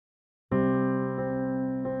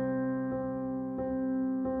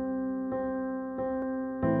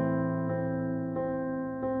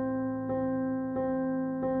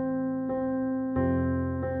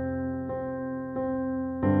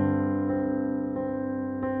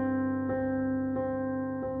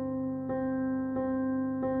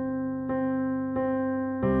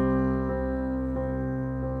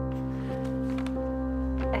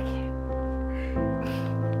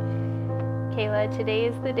Kayla, today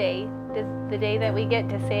is the day that we get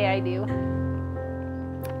to say I do.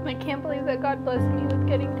 I can't believe that God blessed me with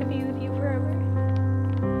getting to be with you forever.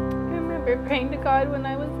 I remember praying to God when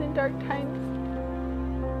I was in dark times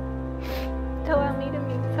to allow me to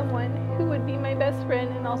meet someone who would be my best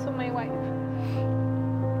friend and also my wife.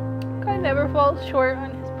 God never falls short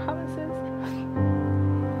on his promises.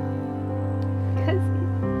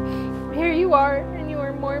 Because here you are, and you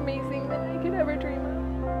are more amazing than I could ever dream of.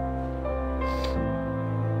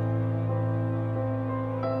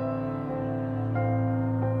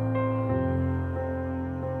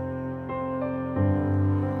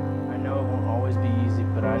 I know it won't always be easy,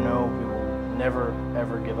 but I know we will never,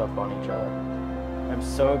 ever give up on each other. I'm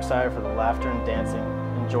so excited for the laughter and dancing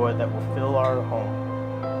and joy that will fill our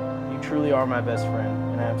home. You truly are my best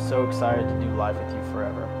friend, and I am so excited to do life with you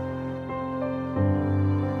forever.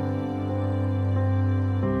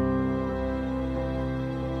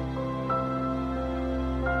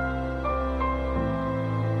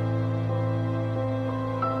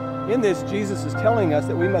 In this, Jesus is telling us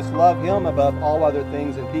that we must love him above all other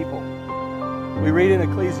things and people. We read in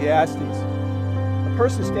Ecclesiastes, a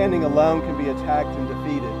person standing alone can be attacked and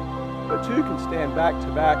defeated, but two can stand back to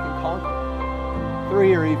back and conquer.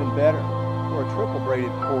 Three are even better, for a triple braided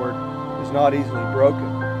cord is not easily broken.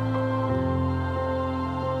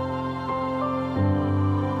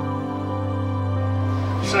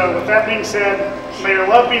 So with that being said, may your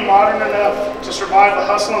love be modern enough to survive the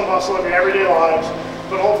hustle and bustle of your everyday lives,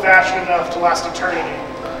 but old-fashioned enough to last eternity.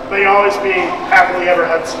 May you always be happily ever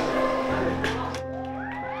Hudson.